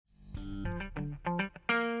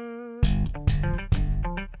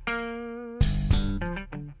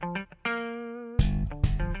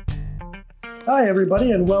Hi,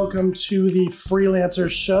 everybody, and welcome to the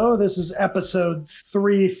Freelancers show. This is episode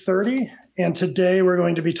 330, and today we're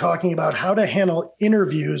going to be talking about how to handle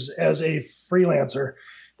interviews as a freelancer.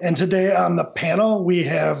 And today on the panel, we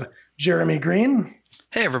have Jeremy Green.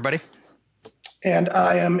 Hey, everybody. And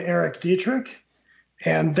I am Eric Dietrich.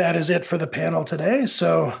 And that is it for the panel today.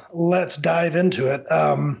 So let's dive into it.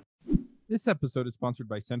 This episode is sponsored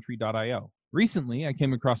by Sentry.io. Recently, I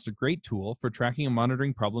came across a great tool for tracking and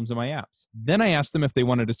monitoring problems in my apps. Then I asked them if they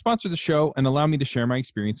wanted to sponsor the show and allow me to share my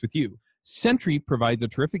experience with you. Sentry provides a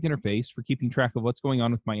terrific interface for keeping track of what's going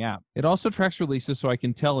on with my app. It also tracks releases so I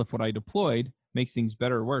can tell if what I deployed makes things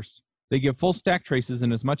better or worse. They give full stack traces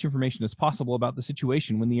and as much information as possible about the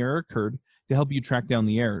situation when the error occurred to help you track down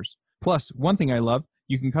the errors. Plus, one thing I love,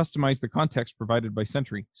 you can customize the context provided by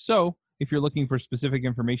Sentry. So, if you're looking for specific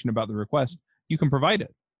information about the request, you can provide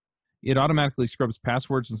it. It automatically scrubs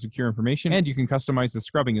passwords and secure information, and you can customize the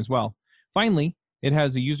scrubbing as well. Finally, it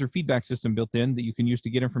has a user feedback system built in that you can use to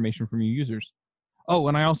get information from your users. Oh,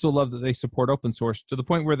 and I also love that they support open source to the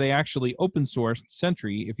point where they actually open source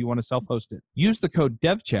Sentry if you want to self-host it. Use the code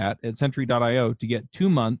DevChat at Sentry.io to get 2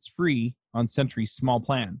 months free on Sentry's small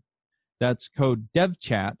plan. That's code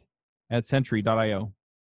DevChat at Sentry.io.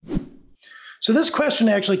 So this question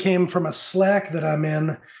actually came from a Slack that I'm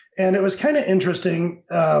in, and it was kind of interesting.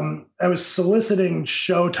 I was soliciting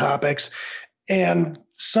show topics, and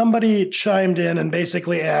somebody chimed in and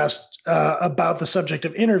basically asked about the subject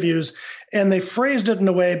of interviews, and they phrased it in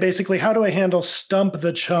a way, basically, how do I handle stump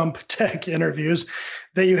the chump tech interviews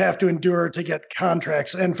that you have to endure to get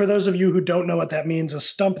contracts? And for those of you who don't know what that means, a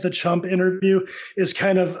stump the chump interview is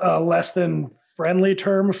kind of a less than friendly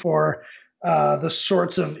term for the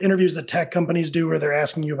sorts of interviews that tech companies do where they're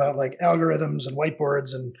asking you about like algorithms and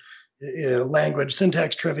whiteboards and language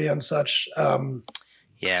syntax trivia and such. Where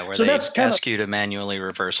they ask you to manually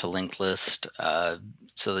reverse a linked list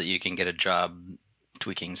so that you can get a job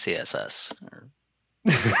tweaking CSS.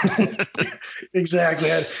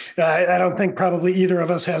 Exactly. I don't think probably either of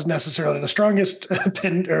us has necessarily the strongest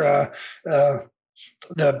opinion or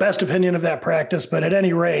the best opinion of that practice, but at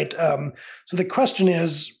any rate, so the question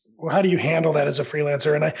is, how do you handle that as a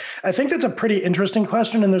freelancer? And I think that's a pretty interesting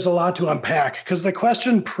question, and there's a lot to unpack because the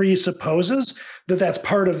question presupposes that that's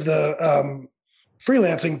part of the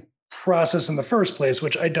freelancing process in the first place,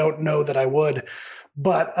 which I don't know that I would.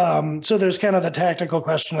 But so there's kind of the tactical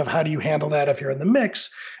question of how do you handle that if you're in the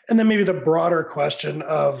mix? And then maybe the broader question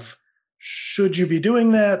of should you be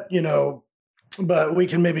doing that? But we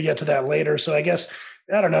can maybe get to that later. So I guess,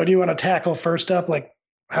 I don't know, do you want to tackle first up, like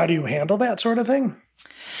how do you handle that sort of thing?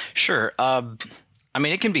 Sure.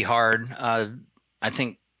 It can be hard. I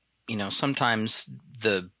think, sometimes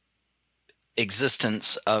the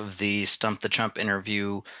existence of the stump the chump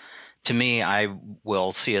interview, to me, I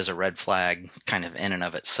will see as a red flag kind of in and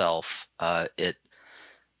of itself. It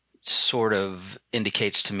sort of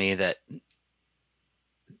indicates to me that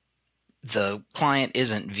the client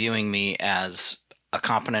isn't viewing me as a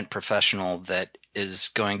competent professional that is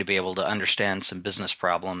going to be able to understand some business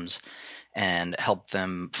problems and help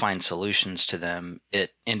them find solutions to them.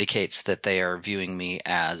 It indicates that they are viewing me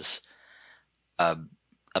as a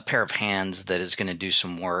pair of hands that is going to do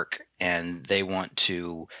some work, and they want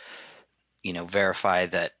to, verify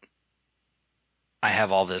that I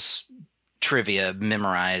have all this trivia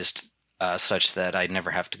memorized such that I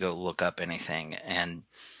never have to go look up anything. And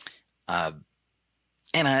I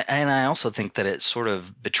also think that it sort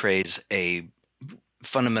of betrays a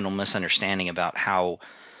fundamental misunderstanding about how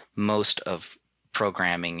most of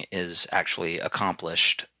programming is actually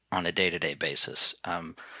accomplished on a day-to-day basis.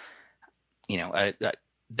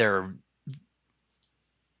 There are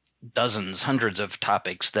dozens, hundreds of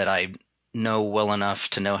topics that I know well enough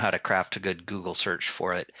to know how to craft a good Google search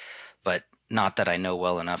for it, but not that I know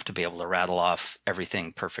well enough to be able to rattle off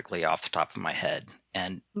everything perfectly off the top of my head.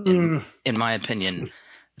 And in my opinion,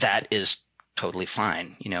 that is totally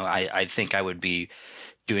fine. I think I would be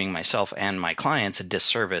doing myself and my clients a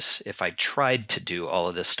disservice if I tried to do all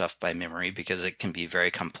of this stuff by memory, because it can be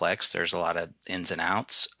very complex. There's a lot of ins and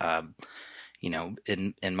outs.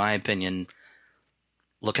 In my opinion,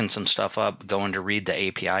 looking some stuff up, going to read the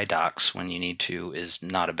API docs when you need to is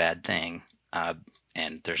not a bad thing.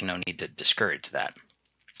 And there's no need to discourage that.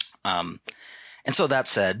 And so that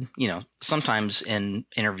said, sometimes in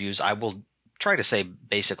interviews, I will try to say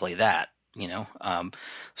basically that,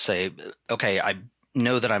 say, okay, I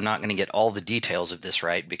know that I'm not going to get all the details of this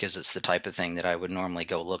right because it's the type of thing that I would normally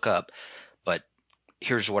go look up. But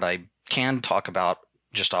here's what I can talk about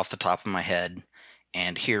just off the top of my head.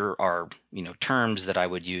 And here are, terms that I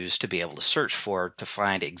would use to be able to search for to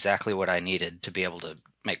find exactly what I needed to be able to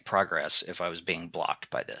make progress if I was being blocked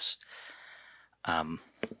by this.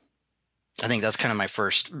 I think that's kind of my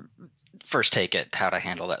first take at how to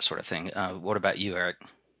handle that sort of thing. What about you, Eric?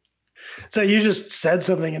 So you just said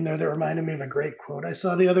something in there that reminded me of a great quote I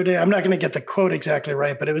saw the other day. I'm not going to get the quote exactly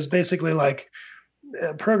right, but it was basically like,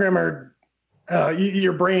 programmer,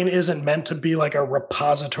 your brain isn't meant to be like a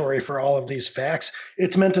repository for all of these facts.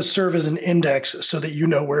 It's meant to serve as an index so that you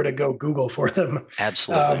know where to go Google for them.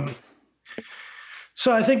 Absolutely.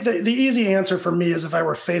 So I think the easy answer for me is if I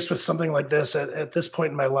were faced with something like this at this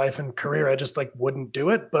point in my life and career, I just like wouldn't do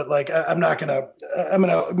it. But like, I'm going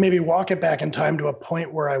to maybe walk it back in time to a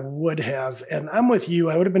point where I would have. And I'm with you.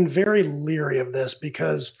 I would have been very leery of this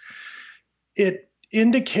because it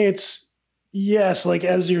indicates, yes, like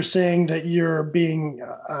as you're saying, that you're being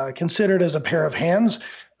considered as a pair of hands.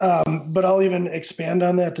 But I'll even expand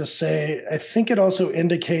on that to say, I think it also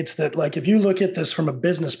indicates that, like, if you look at this from a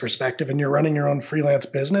business perspective and you're running your own freelance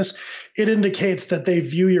business, it indicates that they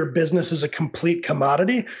view your business as a complete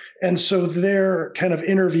commodity. And so they're kind of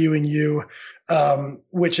interviewing you,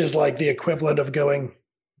 which is like the equivalent of going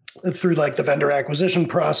through like the vendor acquisition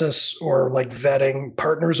process or like vetting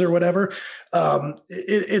partners or whatever.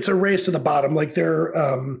 It's a race to the bottom. Like they're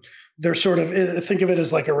sort of, think of it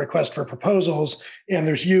as like a request for proposals, and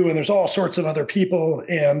there's you and there's all sorts of other people,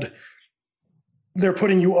 and they're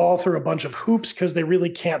putting you all through a bunch of hoops because they really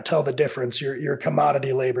can't tell the difference. You're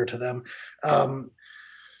commodity labor to them.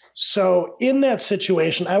 So in that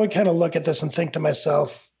situation, I would kind of look at this and think to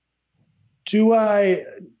myself, do I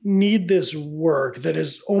need this work that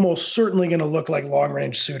is almost certainly going to look like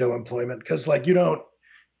long-range pseudo-employment? Because like you don't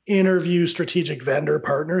interview strategic vendor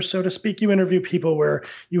partners, so to speak. You interview people where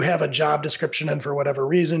you have a job description and for whatever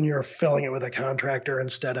reason, you're filling it with a contractor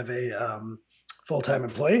instead of a full-time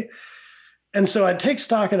employee. And so I'd take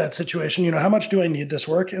stock of that situation. How much do I need this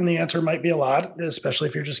work? And the answer might be a lot, especially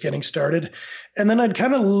if you're just getting started. And then I'd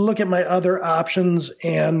kind of look at my other options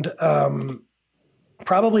and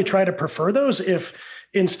probably try to prefer those if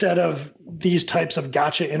instead of these types of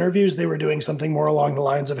gotcha interviews, they were doing something more along the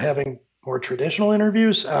lines of having more traditional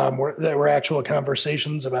interviews where there were actual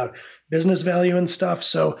conversations about business value and stuff.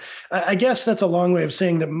 So I guess that's a long way of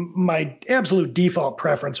saying that my absolute default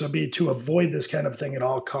preference would be to avoid this kind of thing at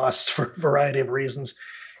all costs for a variety of reasons.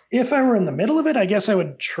 If I were in the middle of it, I guess I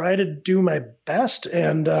would try to do my best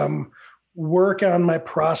and work on my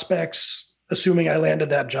prospects, assuming I landed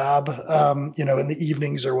that job, in the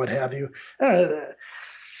evenings or what have you.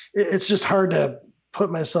 It's just hard to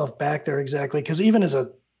put myself back there exactly, because even as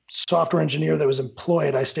a software engineer that was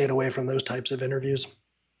employed, I stayed away from those types of interviews.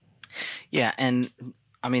 Yeah, and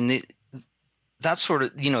I mean, that sort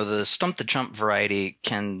of, the stump the chump variety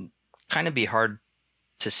can kind of be hard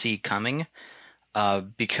to see coming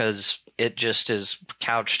because it just is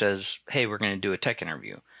couched as, hey, we're going to do a tech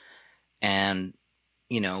interview. And,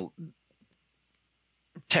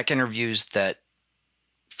 tech interviews that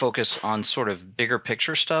focus on sort of bigger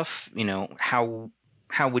picture stuff,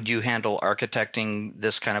 how would you handle architecting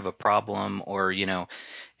this kind of a problem? Or,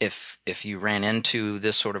 if you ran into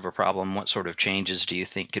this sort of a problem, what sort of changes do you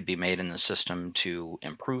think could be made in the system to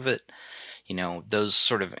improve it? Those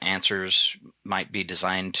sort of answers might be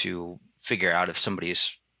designed to figure out if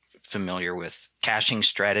somebody's familiar with caching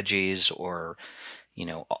strategies or,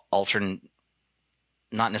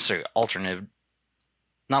 not necessarily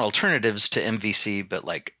not alternatives to MVC, but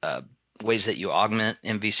like ways that you augment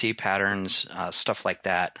MVC patterns, stuff like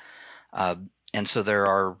that. And so there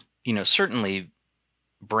are, certainly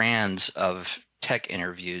brands of tech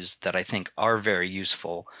interviews that I think are very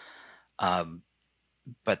useful,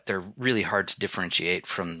 but they're really hard to differentiate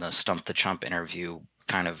from the stump the chump interview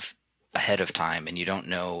kind of ahead of time, and you don't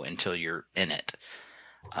know until you're in it.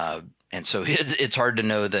 And so it's hard to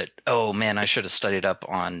know that, oh man, I should have studied up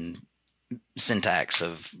on syntax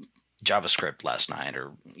of JavaScript last night,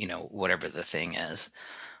 or whatever the thing is.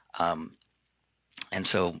 And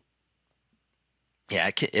so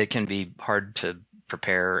it can be hard to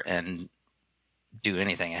prepare and do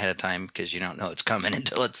anything ahead of time because you don't know it's coming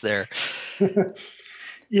until it's there.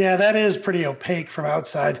 Yeah, that is pretty opaque from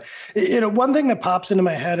outside. One thing that pops into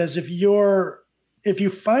my head is if you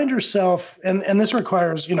find yourself, and this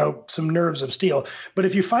requires some nerves of steel, but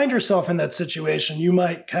if you find yourself in that situation, you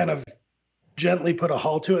might kind of gently put a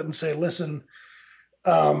halt to it and say, listen,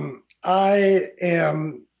 I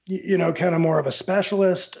am, kind of more of a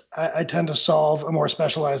specialist. I tend to solve a more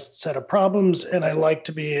specialized set of problems, and I like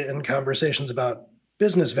to be in conversations about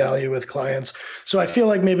business value with clients. So I feel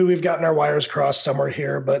like maybe we've gotten our wires crossed somewhere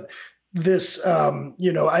here, but this,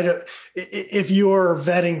 if you're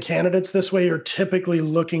vetting candidates this way, you're typically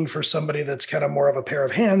looking for somebody that's kind of more of a pair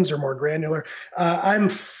of hands or more granular. I'm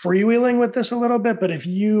freewheeling with this a little bit, but if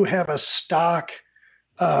you have a stock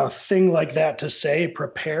thing like that to say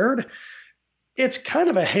prepared, it's kind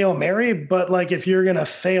of a Hail Mary, but like if you're going to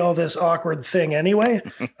fail this awkward thing anyway,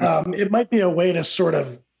 it might be a way to sort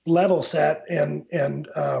of level set and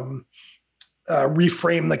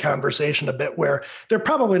reframe the conversation a bit, where they're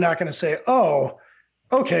probably not going to say, oh,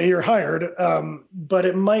 okay, you're hired, but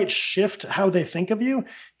it might shift how they think of you,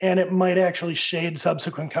 and it might actually shade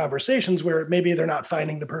subsequent conversations where maybe they're not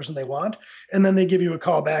finding the person they want, and then they give you a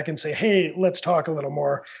call back and say, hey, let's talk a little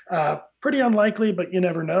more. Pretty unlikely, but you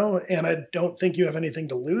never know, and I don't think you have anything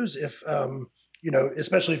to lose if,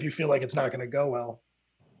 especially if you feel like it's not going to go well.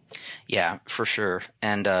 Yeah, for sure.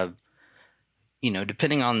 And,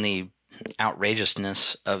 depending on the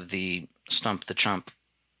outrageousness of the stump the chump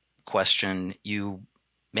question, you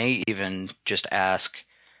may even just ask,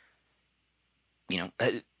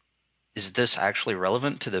 is this actually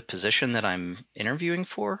relevant to the position that I'm interviewing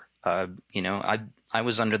for? I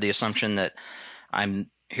was under the assumption that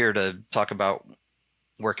I'm here to talk about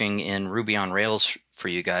working in Ruby on Rails for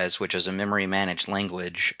you guys, which is a memory managed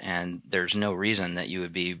language, and there's no reason that you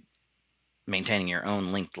would be maintaining your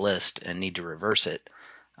own linked list and need to reverse it.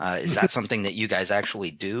 Is that something that you guys actually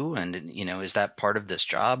do? And, is that part of this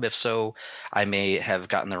job? If so, I may have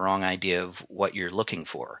gotten the wrong idea of what you're looking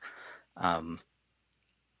for.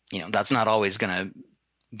 That's not always gonna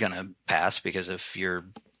pass, because if you're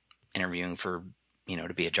interviewing for,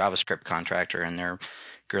 to be a JavaScript contractor and they're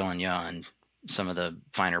grilling you on some of the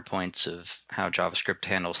finer points of how JavaScript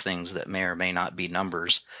handles things that may or may not be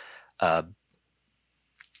numbers,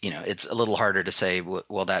 it's a little harder to say,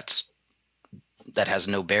 well, that has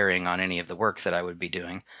no bearing on any of the work that I would be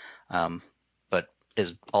doing, but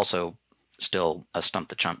is also still a stump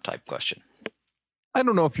the chump type question. I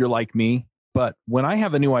don't know if you're like me, but when I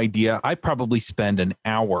have a new idea, I probably spend an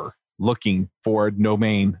hour looking for a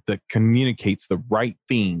domain that communicates the right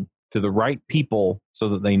thing to the right people so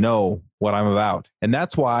that they know what I'm about. And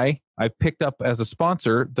that's why I've picked up as a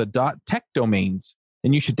sponsor the .tech domains,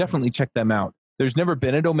 and you should definitely check them out. There's never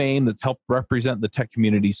been a domain that's helped represent the tech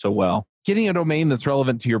community so well. Getting a domain that's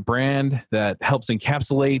relevant to your brand, that helps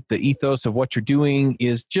encapsulate the ethos of what you're doing,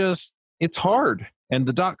 is it's hard. And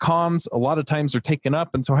the .coms a lot of times are taken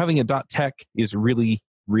up. And so having a .tech is really,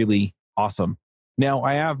 really awesome. Now,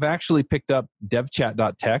 I have actually picked up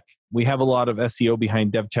devchat.tech. We have a lot of SEO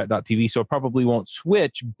behind devchat.tv, so I probably won't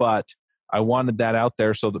switch, but I wanted that out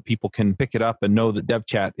there so that people can pick it up and know that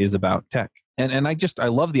devchat is about tech. And I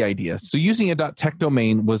love the idea. So using a .tech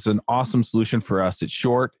domain was an awesome solution for us. It's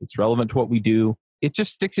short, it's relevant to what we do. It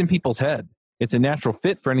just sticks in people's head. It's a natural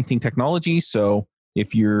fit for anything technology. So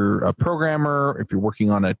if you're a programmer, if you're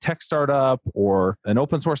working on a tech startup or an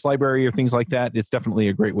open source library or things like that, it's definitely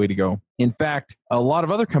a great way to go. In fact, a lot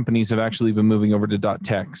of other companies have actually been moving over to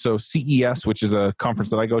 .tech. So CES, which is a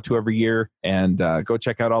conference that I go to every year, and go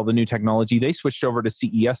check out all the new technology, they switched over to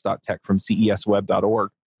CES.tech from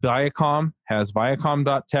cesweb.org. Viacom has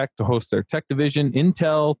Viacom.tech to host their tech division.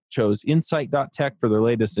 Intel chose Insight.tech for their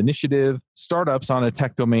latest initiative. Startups on a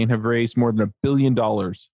tech domain have raised more than $1 billion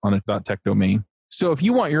on a .tech domain. So if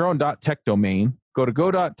you want your own .tech domain, go to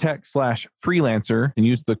go.tech/freelancer and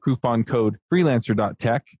use the coupon code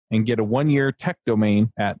freelancer.tech and get a 1-year tech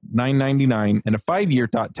domain at $9.99 and a 5-year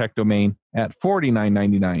 .tech domain at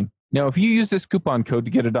 $49.99. Now, if you use this coupon code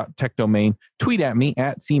to get a .tech domain, tweet at me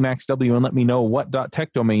at CMaxW and let me know what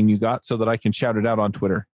 .tech domain you got so that I can shout it out on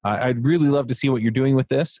Twitter. I'd really love to see what you're doing with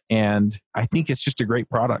this, and I think it's just a great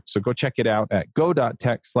product. So go check it out at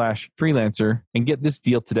go.tech/freelancer and get this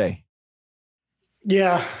deal today.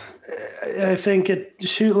 Yeah, I think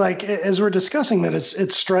as we're discussing that,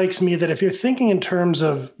 it strikes me that if you're thinking in terms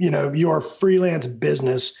of, your freelance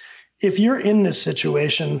business, if you're in this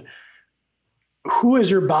situation, who is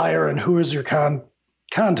your buyer and who is your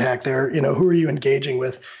contact there? Who are you engaging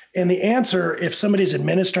with? And the answer, if somebody's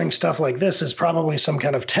administering stuff like this, is probably some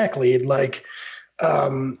kind of tech lead,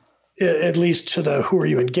 at least to the who are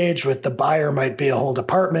you engaged with. The buyer might be a whole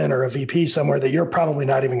department or a VP somewhere that you're probably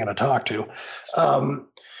not even going to talk to.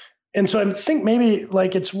 And so I think maybe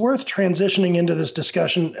it's worth transitioning into this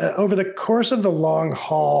discussion over the course of the long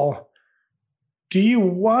haul. Do you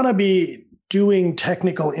want to be doing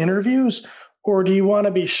technical interviews, or do you want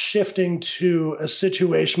to be shifting to a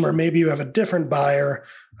situation where maybe you have a different buyer,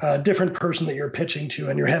 a different person that you're pitching to,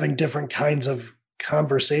 and you're having different kinds of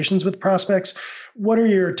conversations with prospects? What are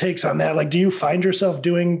your takes on that? Do you find yourself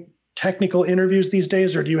doing technical interviews these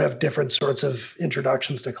days, or do you have different sorts of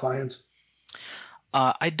introductions to clients?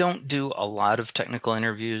 I don't do a lot of technical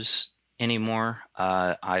interviews anymore.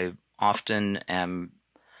 I often am,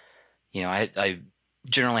 I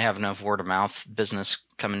generally have enough word of mouth business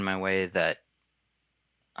coming my way that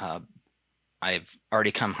I've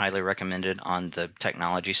already come highly recommended on the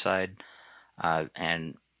technology side.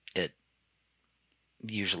 And it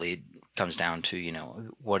usually comes down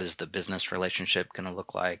to, what is the business relationship going to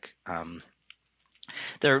look like?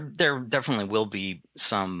 There definitely will be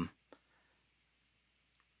some,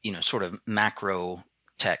 sort of macro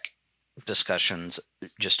tech discussions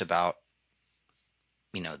just about,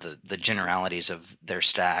 the generalities of their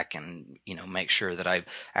stack and, make sure that I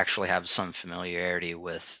actually have some familiarity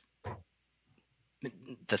with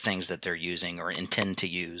the things that they're using or intend to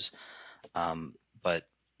use. But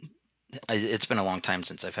it's been a long time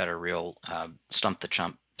since I've had a real stump the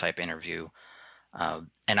chump type interview.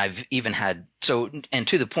 And I've even had, and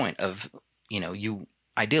to the point of, you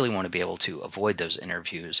ideally want to be able to avoid those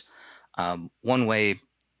interviews. One way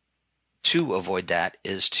to avoid that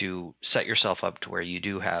is to set yourself up to where you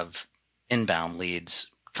do have inbound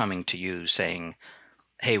leads coming to you saying,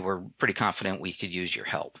 hey, we're pretty confident we could use your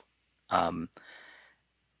help.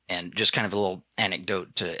 And just kind of a little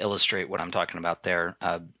anecdote to illustrate what I'm talking about there.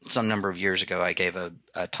 Some number of years ago, I gave a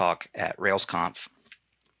talk at RailsConf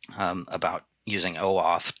about using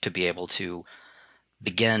OAuth to be able to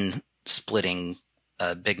begin splitting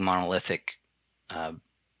a big monolithic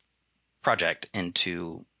project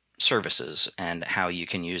into services and how you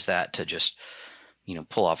can use that to just,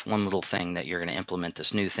 pull off one little thing that you're going to implement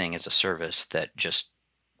this new thing as a service that just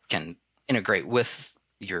can integrate with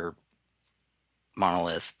your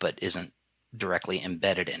monolith but isn't directly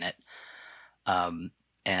embedded in it.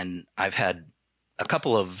 And I've had a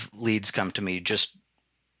couple of leads come to me just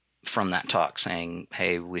from that talk saying,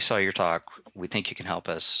 hey, we saw your talk. We think you can help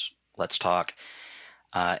us. Let's talk.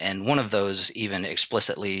 And one of those even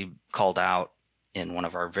explicitly called out in one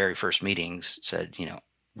of our very first meetings, said,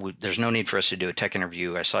 there's no need for us to do a tech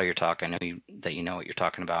interview. I saw your talk. I know that you know what you're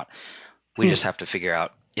talking about. We just have to figure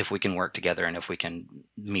out if we can work together and if we can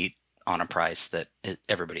meet on a price that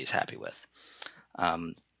everybody's happy with.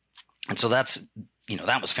 And so that's,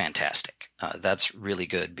 that was fantastic. That's really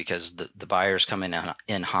good because the buyers come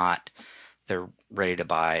in hot. They're ready to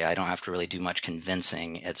buy. I don't have to really do much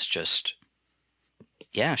convincing. It's just,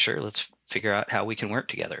 yeah, sure. Let's figure out how we can work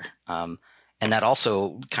together. And that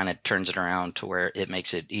also kind of turns it around to where it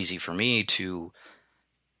makes it easy for me to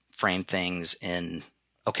frame things in,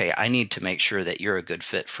 okay, I need to make sure that you're a good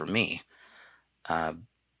fit for me. And,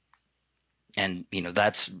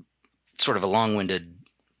 that's sort of a long-winded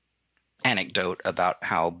anecdote about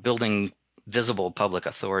how building visible public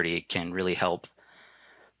authority can really help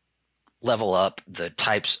level up the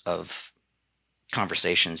types of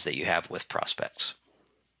conversations that you have with prospects.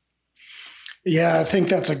 Yeah, I think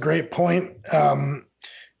that's a great point. And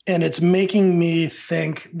it's making me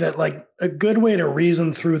think that like a good way to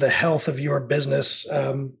reason through the health of your business,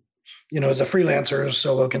 as a freelancer,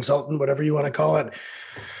 solo consultant, whatever you want to call it,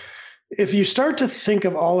 if you start to think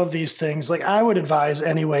of all of these things, like I would advise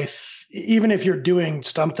anyway, even if you're doing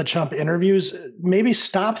stump the chump interviews, maybe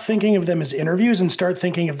stop thinking of them as interviews and start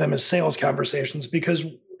thinking of them as sales conversations, because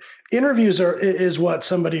interviews is what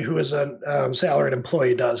somebody who is a salaried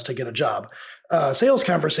employee does to get a job. Sales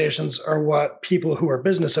conversations are what people who are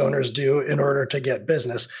business owners do in order to get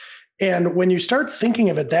business. And when you start thinking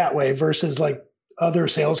of it that way versus like other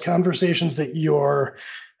sales conversations that you're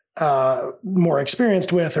more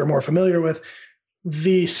experienced with or more familiar with,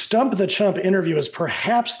 the stump the chump interview is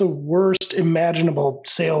perhaps the worst imaginable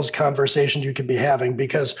sales conversation you could be having,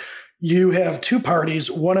 because you have two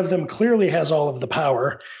parties. One of them clearly has all of the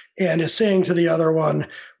power and is saying to the other one,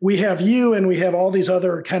 we have you and we have all these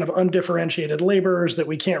other kind of undifferentiated laborers that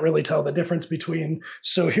we can't really tell the difference between.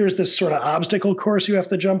 So here's this sort of obstacle course you have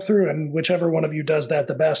to jump through. And whichever one of you does that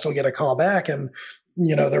the best will get a call back. And,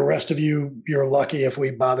 the rest of you, you're lucky if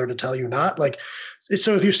we bother to tell you not. Like,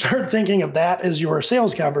 so if you start thinking of that as your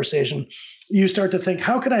sales conversation, you start to think,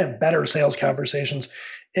 how could I have better sales conversations?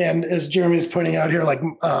 And as Jeremy's pointing out here, like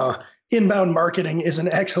inbound marketing is an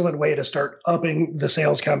excellent way to start upping the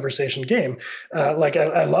sales conversation game. I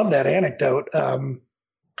love that anecdote.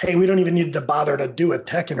 Hey, we don't even need to bother to do a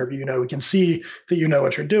tech interview. We can see that you know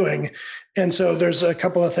what you're doing. And so there's a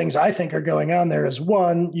couple of things I think are going on there. Is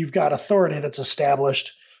one, you've got authority that's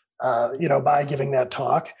established, by giving that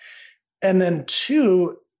talk. And then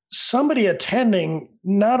two, somebody attending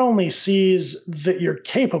not only sees that you're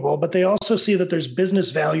capable, but they also see that there's business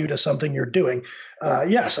value to something you're doing.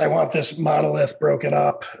 Yes, I want this monolith broken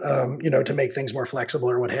up, to make things more flexible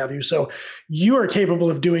or what have you. So you are capable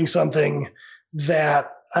of doing something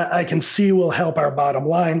that I can see will help our bottom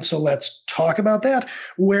line. So let's talk about that.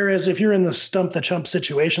 Whereas if you're in the stump the chump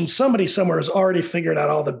situation, somebody somewhere has already figured out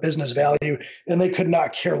all the business value and they could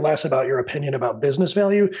not care less about your opinion about business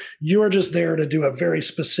value. You're just there to do a very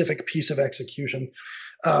specific piece of execution.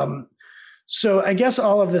 So I guess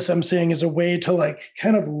all of this I'm saying is a way to like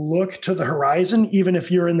kind of look to the horizon, even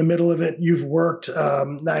if you're in the middle of it. You've worked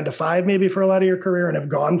 9 to 5 maybe for a lot of your career and have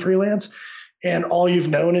gone freelance, and all you've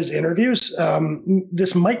known is interviews.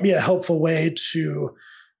 This might be a helpful way to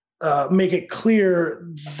make it clear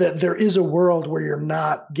that there is a world where you're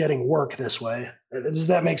not getting work this way. Does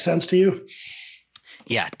that make sense to you?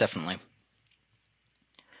 Yeah, definitely.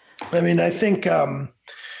 I mean, I think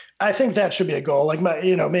that should be a goal. Like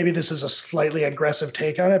maybe this is a slightly aggressive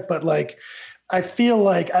take on it, but like, I feel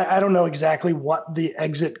like I don't know exactly what the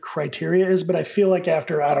exit criteria is, but I feel like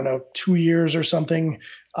after, I don't know, 2 years or something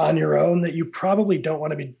on your own, that you probably don't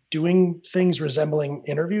want to be doing things resembling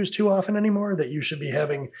interviews too often anymore, that you should be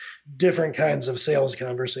having different kinds of sales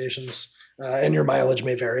conversations. And your mileage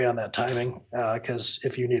may vary on that timing, because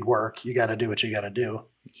if you need work, you got to do what you got to do.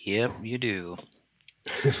 Yep, you do.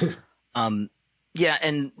 Yeah,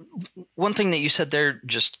 and one thing that you said there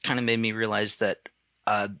just kind of made me realize that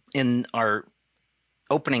in our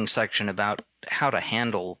opening section about how to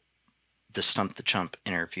handle the Stump the Chump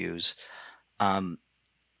interviews, I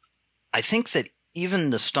think that even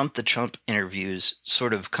the Stump the Chump interviews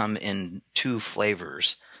sort of come in 2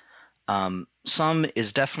 flavors. Some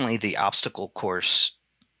is definitely the obstacle course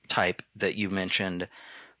type that you mentioned,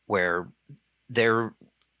 where they're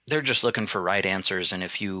just looking for right answers, and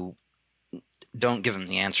if you don't give them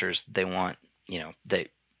the answers they want,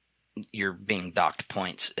 you're being docked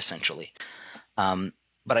points essentially.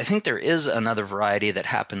 But I think there is another variety that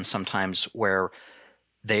happens sometimes where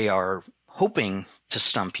they are hoping to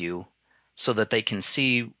stump you so that they can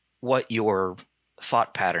see what your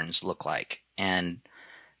thought patterns look like and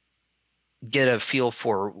get a feel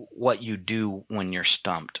for what you do when you're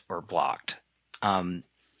stumped or blocked.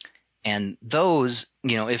 And those,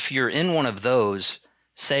 if you're in one of those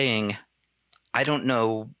saying, I don't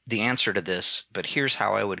know the answer to this, but here's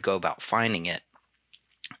how I would go about finding it,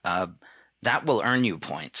 that will earn you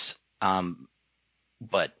points.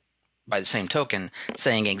 But by the same token,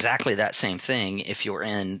 saying exactly that same thing, if you're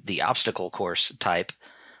in the obstacle course type,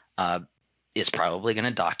 is probably going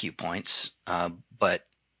to dock you points. But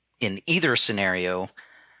in either scenario,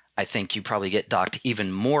 I think you probably get docked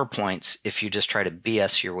even more points if you just try to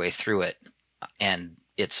BS your way through it. And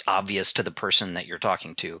it's obvious to the person that you're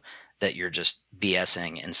talking to that you're just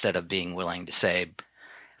BSing instead of being willing to say,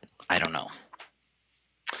 I don't know.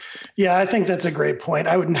 Yeah, I think that's a great point.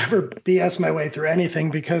 I would never BS my way through anything,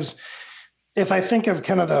 because if I think of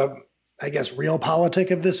kind of the, I guess, real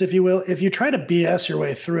politic of this, if you will, if you try to BS your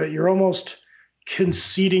way through it, you're almost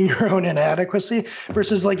conceding your own inadequacy,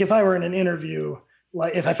 versus like if I were in an interview,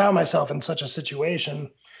 like if I found myself in such a situation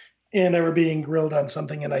and I were being grilled on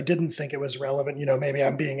something and I didn't think it was relevant, maybe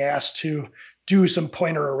I'm being asked to do some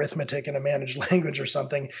pointer arithmetic in a managed language or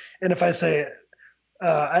something. And if I say,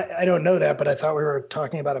 I don't know that, but I thought we were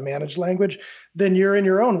talking about a managed language, then you're in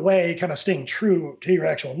your own way kind of staying true to your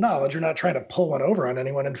actual knowledge. You're not trying to pull one over on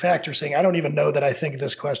anyone. In fact, you're saying, I don't even know that I think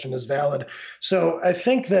this question is valid. So I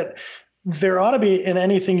think that there ought to be, in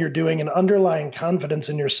anything you're doing, an underlying confidence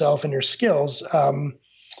in yourself and your skills. And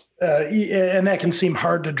that can seem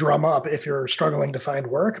hard to drum up if you're struggling to find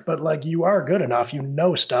work, but like, you are good enough,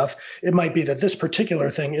 stuff. It might be that this particular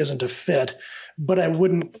thing isn't a fit, but I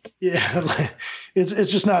wouldn't,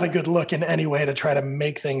 it's just not a good look in any way to try to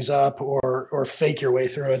make things up or fake your way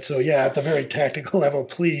through it. So yeah, at the very tactical level,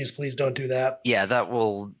 please don't do that. Yeah, that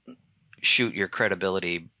will shoot your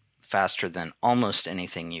credibility faster than almost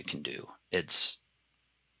anything you can do. It's,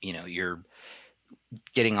 you're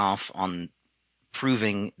getting off on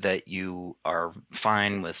proving that you are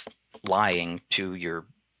fine with lying to your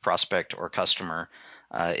prospect or customer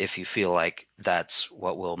if you feel like that's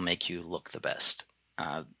what will make you look the best.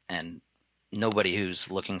 And nobody who's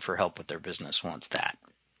looking for help with their business wants that.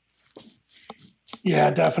 Yeah,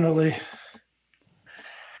 definitely.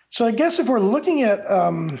 So I guess if we're looking at,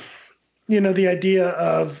 the idea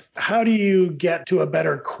of how do you get to a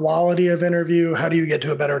better quality of interview? How do you get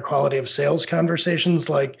to a better quality of sales conversations?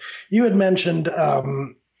 Like you had mentioned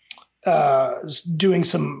doing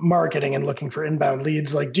some marketing and looking for inbound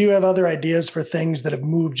leads. Like, do you have other ideas for things that have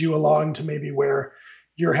moved you along to maybe where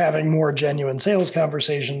you're having more genuine sales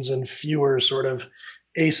conversations and fewer sort of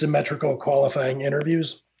asymmetrical qualifying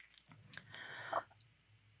interviews?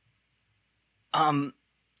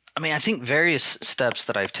 I think various steps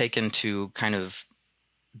that I've taken to kind of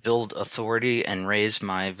build authority and raise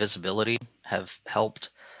my visibility have helped.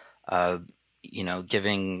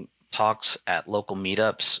 Giving talks at local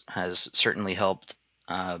meetups has certainly helped.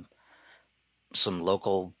 Some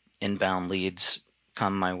local inbound leads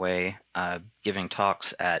come my way. Giving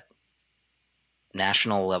talks at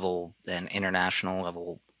national level and international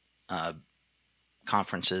level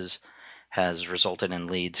conferences has resulted in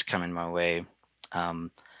leads coming my way.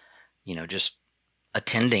 Just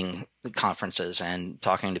attending the conferences and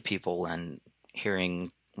talking to people and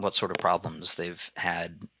hearing what sort of problems they've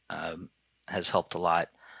had has helped a lot.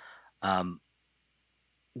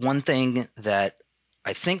 One thing that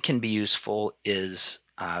I think can be useful is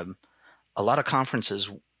a lot of conferences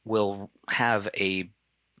will have a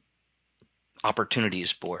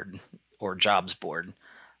opportunities board or jobs board.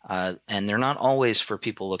 And they're not always for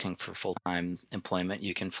people looking for full-time employment.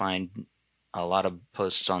 You can find a lot of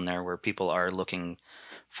posts on there where people are looking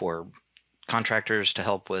for contractors to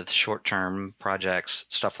help with short-term projects,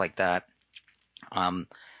 stuff like that. And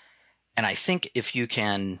I think if you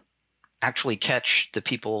can actually catch the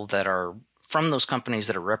people that are from those companies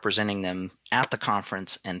that are representing them at the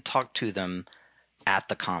conference and talk to them at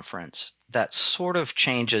the conference, that sort of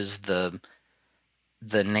changes the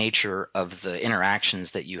nature of the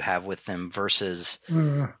interactions that you have with them versus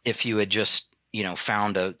if you had just,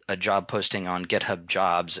 found a job posting on GitHub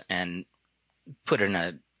Jobs and put in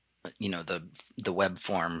the web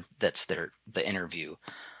form that's the interview.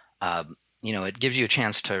 It gives you a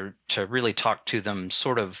chance to really talk to them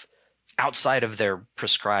sort of outside of their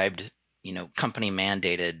prescribed, company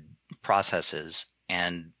mandated processes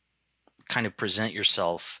and kind of present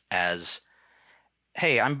yourself as,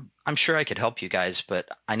 hey, I'm sure I could help you guys, but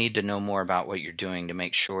I need to know more about what you're doing to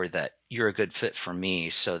make sure that you're a good fit for me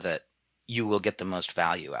so that you will get the most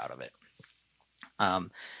value out of it.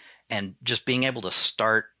 And just being able to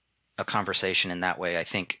start a conversation in that way, I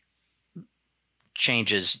think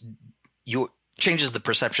changes the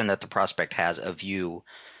perception that the prospect has of you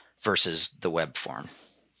versus the web form.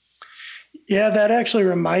 Yeah, that actually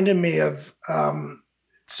reminded me of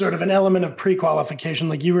sort of an element of pre-qualification.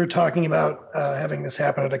 Like you were talking about having this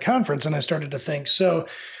happen at a conference, and I started to think, so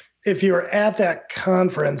if you're at that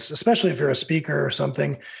conference, especially if you're a speaker or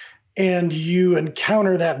something, and you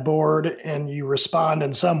encounter that board and you respond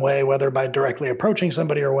in some way, whether by directly approaching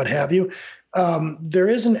somebody or what have you, there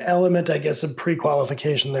is an element, I guess, of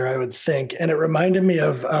pre-qualification there, I would think. And it reminded me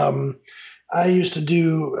of, I used to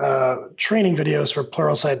do training videos for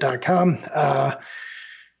Pluralsight.com.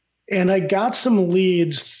 And I got some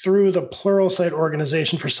leads through the Pluralsight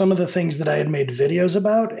organization for some of the things that I had made videos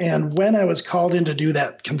about. And when I was called in to do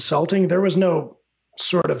that consulting, there was no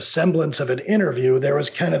sort of semblance of an interview. There was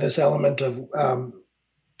kind of this element of,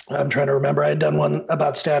 I'm trying to remember, I had done one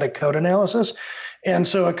about static code analysis. And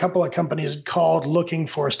so a couple of companies called looking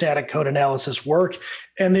for static code analysis work,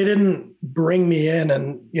 and they didn't bring me in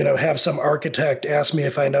and, have some architect ask me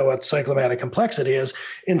if I know what cyclomatic complexity is.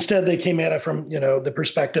 Instead, they came at it from, the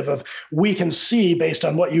perspective of, we can see based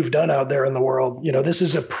on what you've done out there in the world, this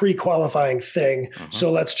is a pre-qualifying thing. Mm-hmm.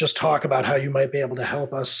 So let's just talk about how you might be able to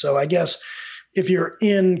help us. So I guess if you're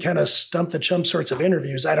in kind of stump the chump sorts of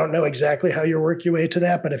interviews, I don't know exactly how you work your way to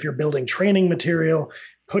that, but if you're building training material,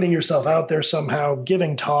 putting yourself out there somehow,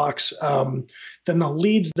 giving talks, then the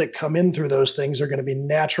leads that come in through those things are going to be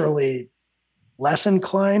naturally less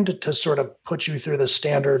inclined to sort of put you through the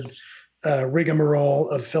standard rigmarole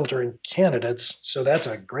of filtering candidates. So that's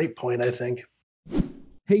a great point, I think.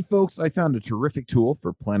 Hey, folks, I found a terrific tool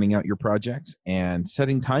for planning out your projects and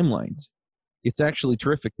setting timelines. It's actually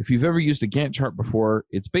terrific. If you've ever used a Gantt chart before,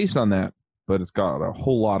 it's based on that, but it's got a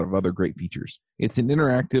whole lot of other great features. It's an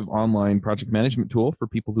interactive online project management tool for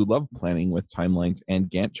people who love planning with timelines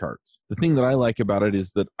and Gantt charts. The thing that I like about it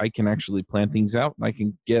is that I can actually plan things out and I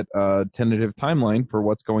can get a tentative timeline for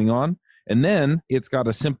what's going on. And then it's got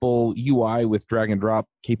a simple UI with drag and drop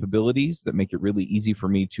capabilities that make it really easy for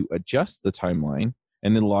me to adjust the timeline,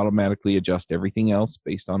 and it'll automatically adjust everything else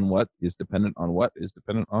based on what is dependent on what is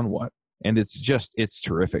dependent on what. And it's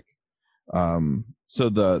terrific. So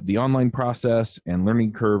the online process and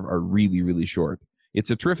learning curve are really, really short.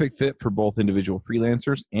 It's a terrific fit for both individual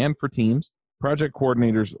freelancers and for teams. Project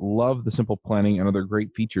coordinators love the simple planning and other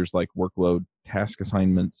great features like workload, task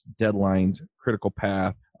assignments, deadlines, critical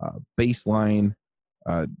path, baseline.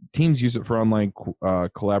 Teams use it for online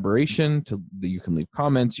collaboration. You can leave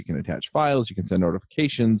comments, you can attach files, you can send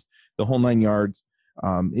notifications, the whole 9 yards.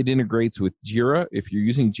 It integrates with Jira if you're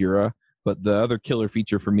using Jira. But the other killer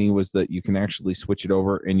feature for me was that you can actually switch it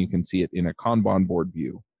over and you can see it in a Kanban board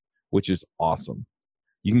view, which is awesome.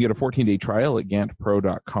 You can get a 14-day trial at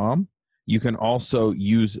ganttpro.com. You can also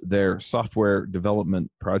use their software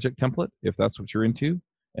development project template if that's what you're into.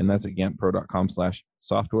 And that's at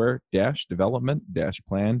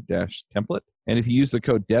ganttpro.com/software-development-plan-template. And if you use the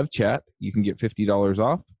code DevChat, you can get $50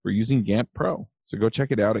 off for using Gantt Pro. So go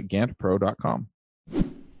check it out at ganttpro.com.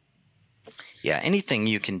 Yeah, anything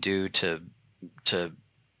you can do to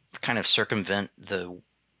kind of circumvent the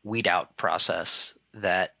weed out process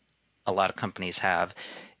that a lot of companies have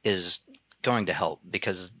is going to help,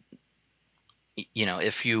 because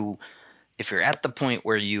if you're at the point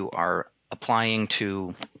where you are applying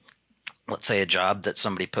to, let's say, a job that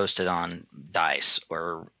somebody posted on Dice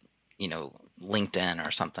or LinkedIn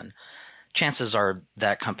or something, chances are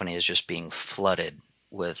that company is just being flooded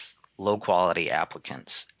with low quality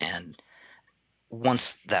applicants. And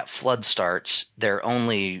once that flood starts, their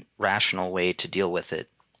only rational way to deal with it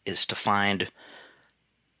is to find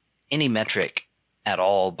any metric at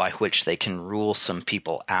all by which they can rule some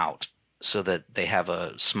people out so that they have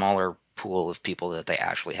a smaller pool of people that they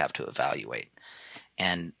actually have to evaluate.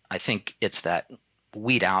 And I think it's that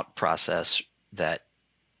weed out process that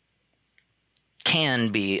can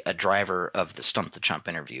be a driver of the stump the chump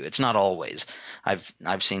interview. It's not always.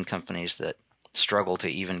 I've seen companies that struggle to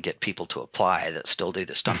even get people to apply that still do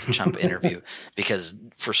the stump the chump interview because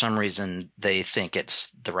for some reason they think it's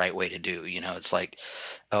the right way to do. It's like,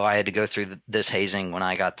 oh, I had to go through this hazing when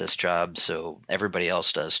I got this job, so everybody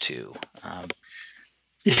else does too.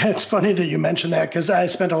 Yeah, it's funny that you mentioned that, because I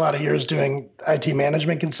spent a lot of years doing IT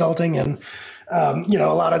management consulting, and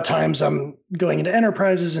a lot of times I'm going into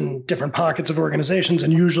enterprises and different pockets of organizations,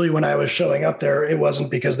 and usually when I was showing up there, it wasn't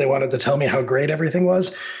because they wanted to tell me how great everything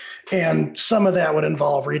was. And some of that would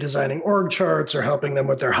involve redesigning org charts or helping them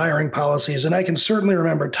with their hiring policies. And I can certainly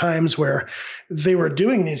remember times where they were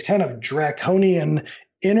doing these kind of draconian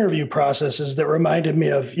interview processes that reminded me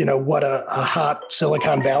of, what a hot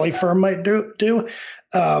Silicon Valley firm might do.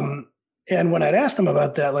 And when I'd ask them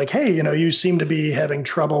about that, like, hey, you seem to be having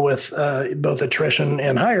trouble with both attrition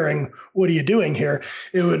and hiring. What are you doing here?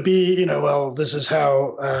 It would be, well, this is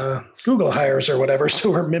how Google hires or whatever.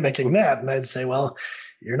 So we're mimicking that. And I'd say, well,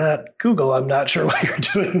 you're not Google. I'm not sure why you're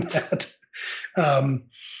doing that.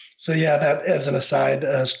 So yeah, that as an aside,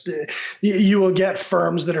 you will get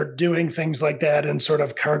firms that are doing things like that in sort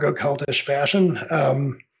of cargo cultish fashion,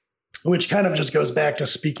 which kind of just goes back to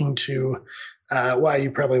speaking to why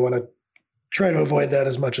you probably want to try to avoid that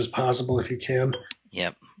as much as possible if you can.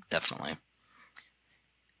 Yep, definitely.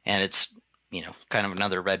 And it's, kind of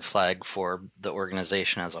another red flag for the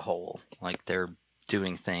organization as a whole. Like, they're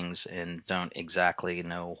doing things and don't exactly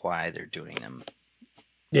know why they're doing them.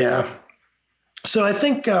 Yeah. So I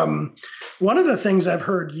think one of the things I've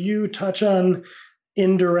heard you touch on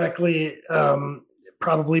indirectly,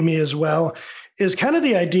 probably me as well, is kind of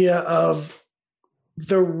the idea of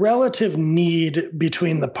the relative need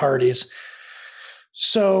between the parties.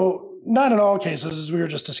 So not in all cases, as we were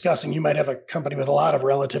just discussing, you might have a company with a lot of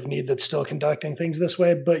relative need that's still conducting things this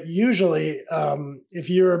way. But usually, if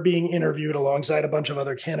you're being interviewed alongside a bunch of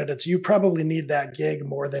other candidates, you probably need that gig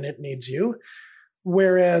more than it needs you.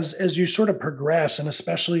 Whereas as you sort of progress, and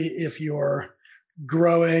especially if you're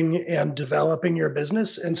growing and developing your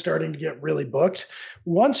business and starting to get really booked,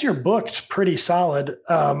 once you're booked pretty solid,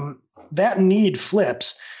 that need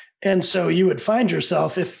flips. And so you would find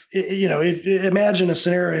yourself, if imagine a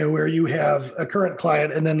scenario where you have a current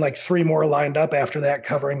client and then like 3 more lined up after that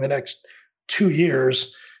covering the next 2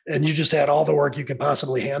 years, and you just had all the work you could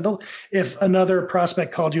possibly handle. If another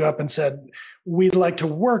prospect called you up and said, we'd like to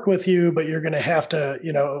work with you, but you're going to have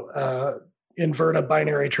to, invert a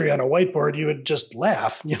binary tree on a whiteboard, you would just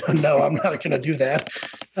laugh. No, I'm not going to do that.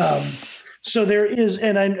 So there is,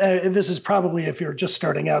 and this is probably, if you're just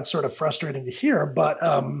starting out, sort of frustrating to hear, but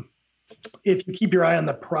if you keep your eye on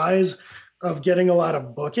the prize of getting a lot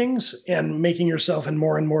of bookings and making yourself in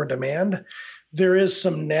more and more demand, there is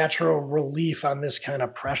some natural relief on this kind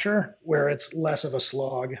of pressure where it's less of a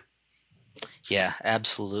slog. Yeah,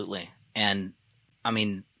 absolutely. And I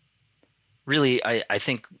mean, really, I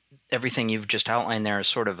think everything you've just outlined there is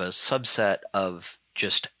sort of a subset of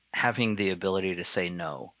just having the ability to say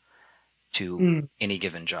no to any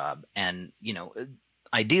given job. And,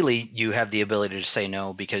 ideally you have the ability to say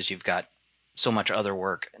no because you've got so much other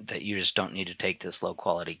work that you just don't need to take this low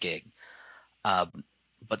quality gig.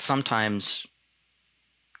 But sometimes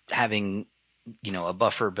having, a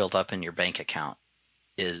buffer built up in your bank account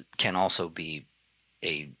can also be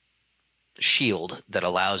a shield that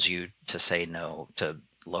allows you to say no to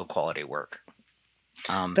low quality work.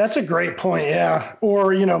 That's a great point. Yeah.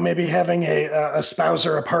 Or, maybe having a spouse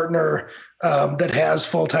or a partner that has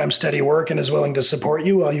full-time steady work and is willing to support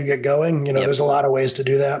you while you get going. Yep. There's a lot of ways to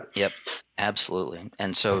do that. Yep, absolutely.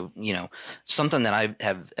 And so, something that I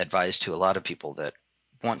have advised to a lot of people that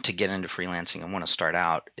want to get into freelancing and want to start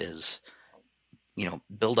out is,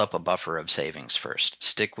 build up a buffer of savings first.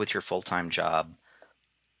 Stick with your full-time job,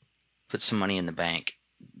 put some money in the bank,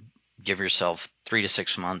 give yourself 3 to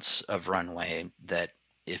 6 months of runway that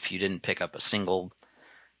if you didn't pick up a single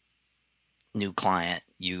new client,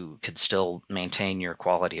 you could still maintain your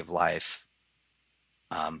quality of life,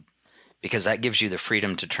 because that gives you the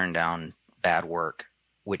freedom to turn down bad work,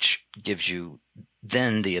 which gives you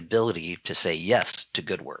then the ability to say yes to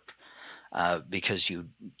good work, because you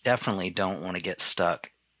definitely don't want to get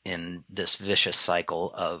stuck in this vicious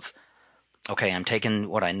cycle of, okay, I'm taking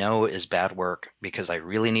what I know is bad work because I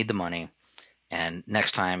really need the money, and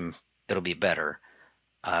next time it'll be better,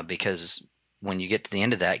 because when you get to the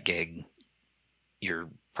end of that gig, you're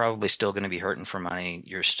probably still going to be hurting for money.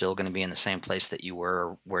 You're still going to be in the same place that you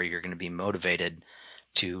were, where you're going to be motivated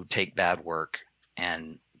to take bad work.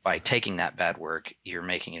 And by taking that bad work, you're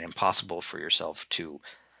making it impossible for yourself to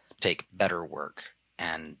take better work.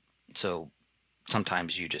 And so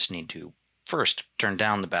sometimes you just need to first turn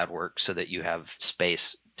down the bad work so that you have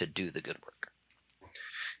space to do the good work.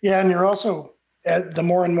 Yeah, and you're also, the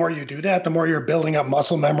more and more you do that, the more you're building up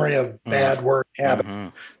muscle memory of bad work habits. Mm-hmm.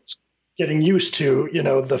 Getting used to,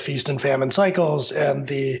 the feast and famine cycles and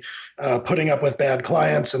the putting up with bad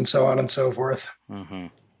clients and so on and so forth. Mm-hmm.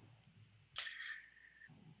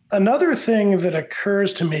 Another thing that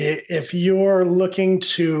occurs to me, if you're looking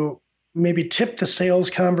to maybe tip the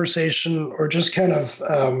sales conversation or just kind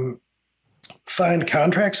of find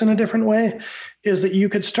contracts in a different way, is that you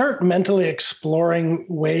could start mentally exploring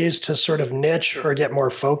ways to sort of niche or get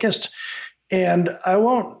more focused. And I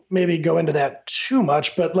won't maybe go into that too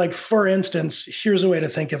much, but like, for instance, here's a way to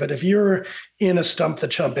think of it. If you're in a Stump the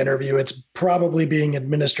Chump interview, it's probably being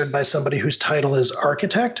administered by somebody whose title is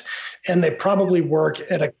architect, and they probably work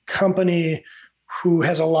at a company who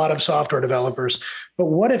has a lot of software developers. But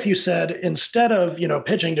what if you said, instead of,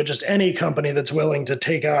 pitching to just any company that's willing to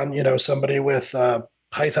take on, somebody with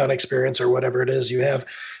Python experience or whatever it is you have,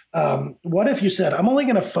 what if you said, I'm only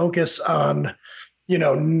going to focus on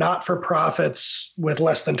not-for-profits with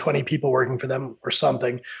less than 20 people working for them or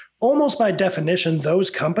something. Almost by definition, those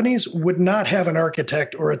companies would not have an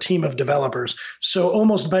architect or a team of developers. So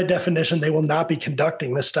almost by definition, they will not be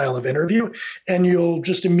conducting this style of interview, and you'll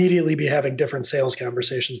just immediately be having different sales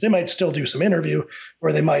conversations. They might still do some interview,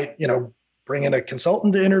 or they might, bring in a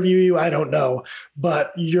consultant to interview you. I don't know,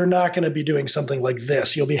 but you're not going to be doing something like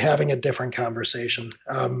this. You'll be having a different conversation.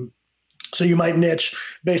 So you might niche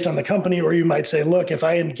based on the company, or you might say, look, if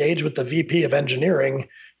I engage with the VP of engineering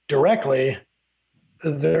directly,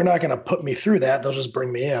 they're not going to put me through that. They'll just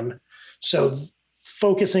bring me in. So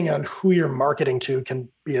focusing on who you're marketing to can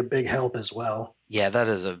be a big help as well. Yeah, that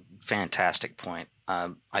is a fantastic point.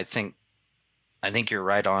 I think you're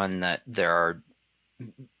right on that. There are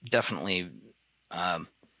definitely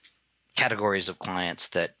categories of clients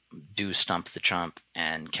that do stump the chump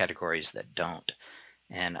and categories that don't.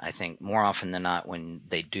 And I think more often than not, when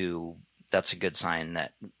they do, that's a good sign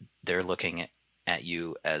that they're looking at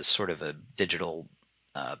you as sort of a digital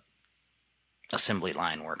assembly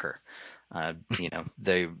line worker.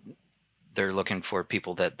 They're looking for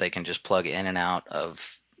people that they can just plug in and out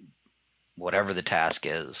of whatever the task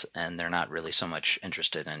is, and they're not really so much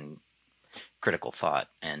interested in critical thought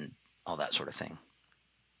and all that sort of thing.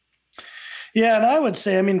 Yeah, and I would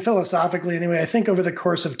say, philosophically anyway, I think over the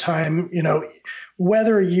course of time,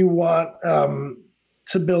 whether you want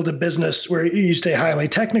to build a business where you stay highly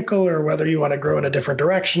technical, or whether you want to grow in a different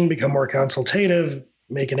direction, become more consultative,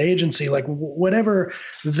 make an agency, like whatever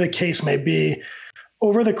the case may be,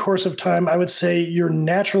 over the course of time, I would say you're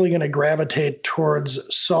naturally going to gravitate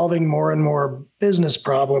towards solving more and more business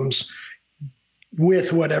problems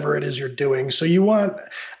with whatever it is you're doing. So you want,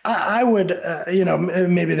 I would,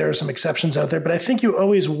 maybe there are some exceptions out there, but I think you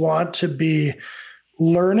always want to be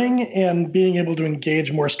learning and being able to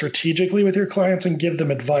engage more strategically with your clients and give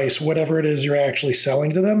them advice, whatever it is you're actually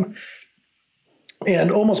selling to them.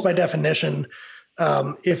 And almost by definition,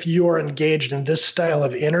 if you're engaged in this style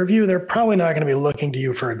of interview, they're probably not going to be looking to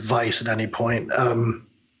you for advice at any point.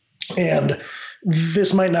 And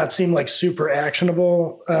this might not seem like super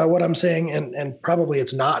actionable, what I'm saying, and probably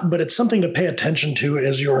it's not, but it's something to pay attention to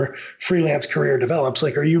as your freelance career develops.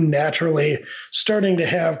 Like, are you naturally starting to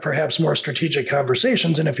have perhaps more strategic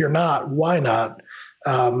conversations? And if you're not, why not?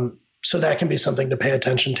 So that can be something to pay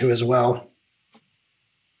attention to as well.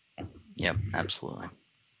 Yep, absolutely.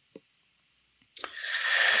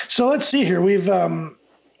 So let's see here. We've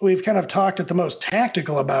kind of talked at the most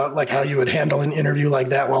tactical about like how you would handle an interview like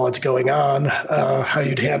that while it's going on, how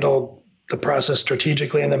you'd handle the process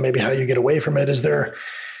strategically, and then maybe how you get away from it. Is there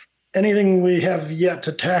Anything we have yet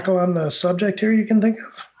to tackle on the subject here you can think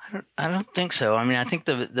of? I don't think so. I mean, I think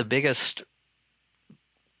the biggest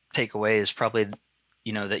takeaway is probably,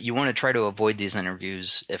 that you want to try to avoid these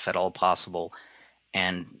interviews if at all possible.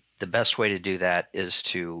 And the best way to do that is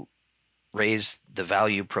to raise the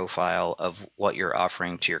value profile of what you're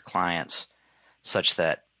offering to your clients such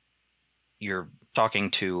that you're talking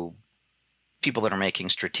to people that are making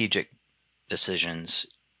strategic decisions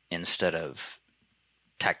instead of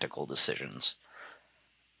tactical decisions.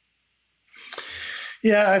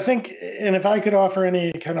 Yeah, I think, and if I could offer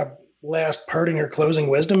any kind of last parting or closing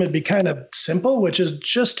wisdom, it'd be kind of simple, which is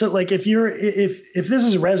just to like, if this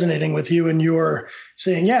is resonating with you and you're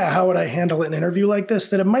saying, yeah, how would I handle an interview like this?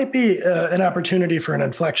 That it might be an opportunity for an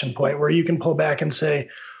inflection point where you can pull back and say,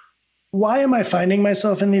 why am I finding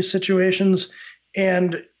myself in these situations?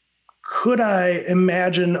 And could I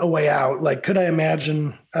imagine a way out? Like, could I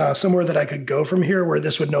imagine somewhere that I could go from here where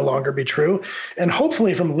this would no longer be true? And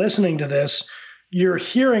hopefully from listening to this, you're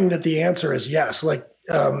hearing that the answer is yes. Like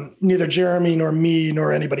neither Jeremy nor me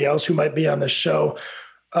nor anybody else who might be on this show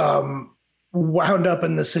wound up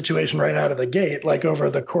in this situation right out of the gate. Like over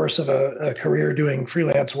the course of a career doing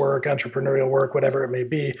freelance work, entrepreneurial work, whatever it may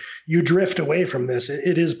be, you drift away from this.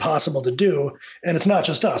 It is possible to do. And it's not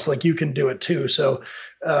just us, like you can do it too. So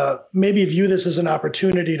maybe view this as an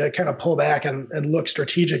opportunity to kind of pull back and look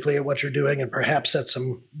strategically at what you're doing and perhaps set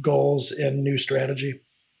some goals and new strategy.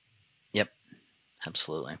 Yep,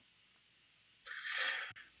 absolutely.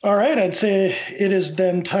 All right, I'd say it is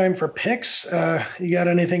then time for picks. You got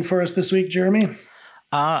anything for us this week, Jeremy?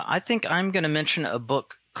 I think I'm going to mention a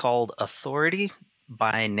book called Authority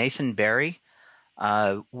by Nathan Barry,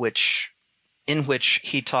 in which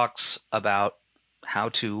he talks about how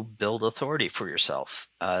to build authority for yourself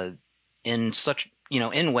in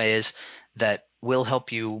ways that will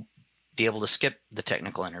help you be able to skip the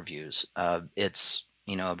technical interviews. It's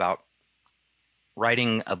about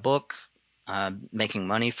writing a book, making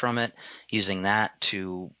money from it, using that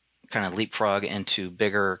to kind of leapfrog into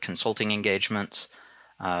bigger consulting engagements.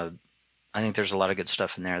 I think there's a lot of good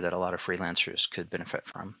stuff in there that a lot of freelancers could benefit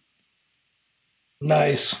from.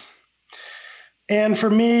 Nice. And for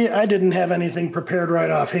me, I didn't have anything prepared right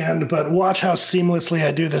offhand, but watch how seamlessly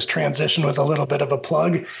I do this transition with a little bit of a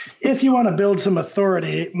plug. If you want to build some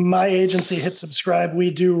authority, my agency, Hit Subscribe,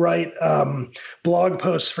 we do write blog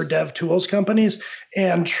posts for dev tools companies.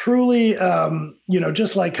 And truly,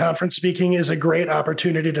 just like conference speaking is a great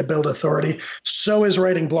opportunity to build authority, so is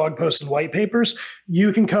writing blog posts and white papers.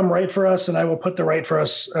 You can come write for us, and I will put the Write for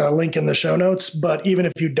Us link in the show notes. But even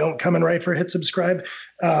if you don't come and write for Hit Subscribe,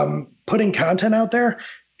 putting content out there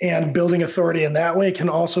and building authority in that way can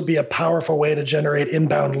also be a powerful way to generate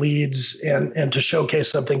inbound leads and to showcase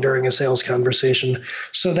something during a sales conversation.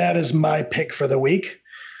 So that is my pick for the week.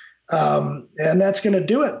 And that's going to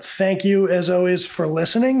do it. Thank you, as always, for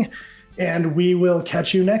listening, and we will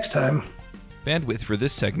catch you next time. Bandwidth for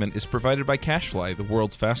this segment is provided by CacheFly, the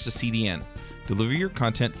world's fastest CDN. Deliver your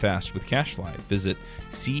content fast with CacheFly. Visit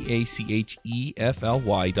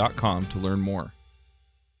CACHEFLY.com to learn more.